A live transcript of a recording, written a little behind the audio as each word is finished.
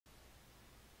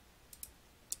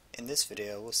In this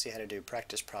video, we'll see how to do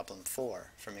practice problem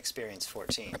 4 from experience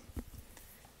 14.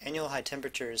 Annual high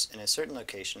temperatures in a certain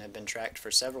location have been tracked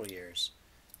for several years.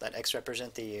 Let x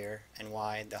represent the year and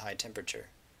y the high temperature.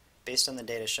 Based on the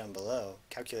data shown below,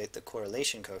 calculate the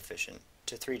correlation coefficient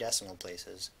to 3 decimal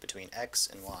places between x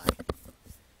and y.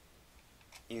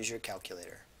 Use your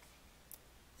calculator.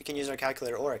 You can use our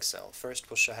calculator or Excel.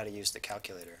 First, we'll show how to use the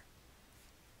calculator.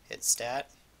 Hit Stat,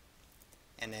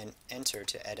 and then Enter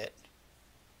to edit.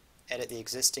 Edit the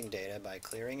existing data by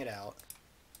clearing it out,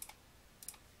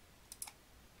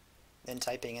 then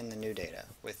typing in the new data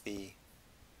with the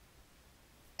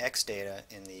X data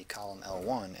in the column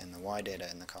L1 and the Y data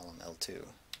in the column L2.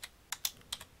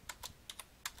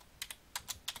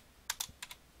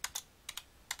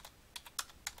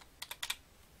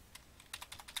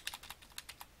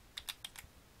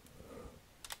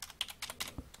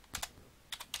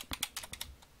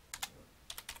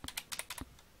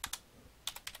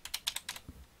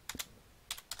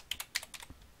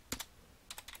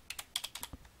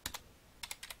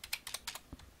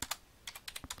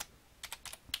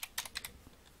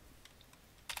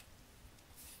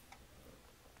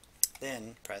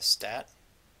 Then press Stat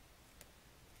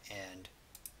and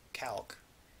Calc.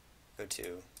 Go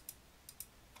to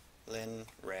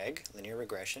linear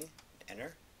regression,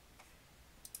 enter,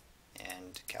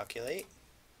 and calculate.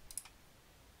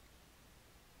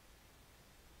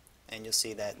 And you'll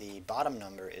see that the bottom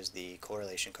number is the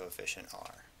correlation coefficient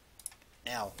R.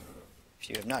 Now, if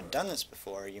you have not done this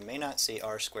before, you may not see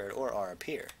R squared or R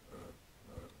appear.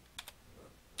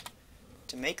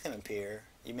 To make them appear,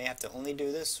 you may have to only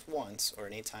do this once, or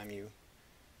anytime you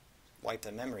wipe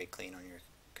the memory clean on your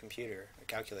computer or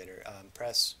calculator.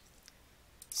 Press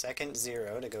second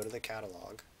 0 to go to the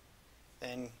catalog,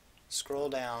 then scroll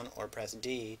down or press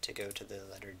D to go to the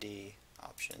letter D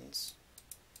options,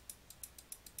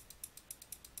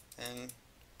 then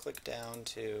click down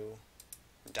to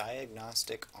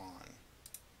Diagnostic On.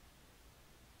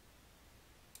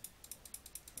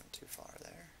 Not too far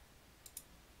there.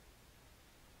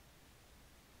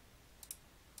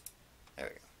 There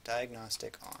we go,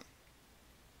 Diagnostic On.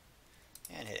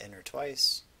 And hit enter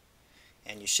twice,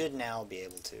 and you should now be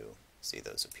able to see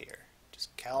those appear.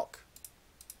 Just Calc,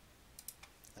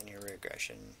 linear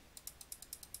regression,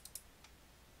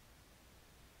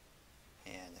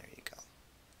 and there you go.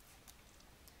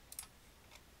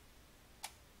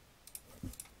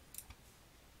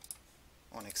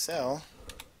 On Excel,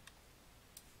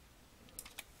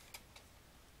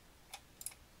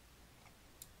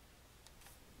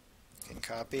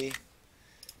 copy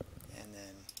and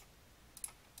then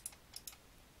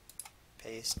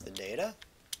paste the data,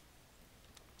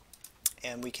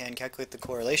 and we can calculate the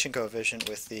correlation coefficient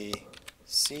with the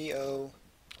CORREL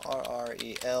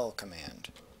command.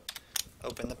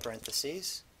 Open the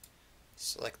parentheses,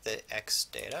 select the X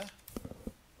data,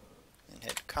 and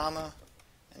hit comma,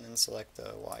 and then select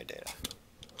the Y data.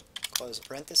 Close the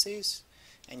parentheses,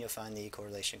 and you'll find the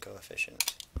correlation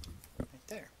coefficient right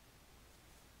there.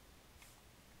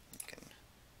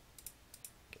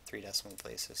 3 decimal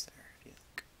places there if you'd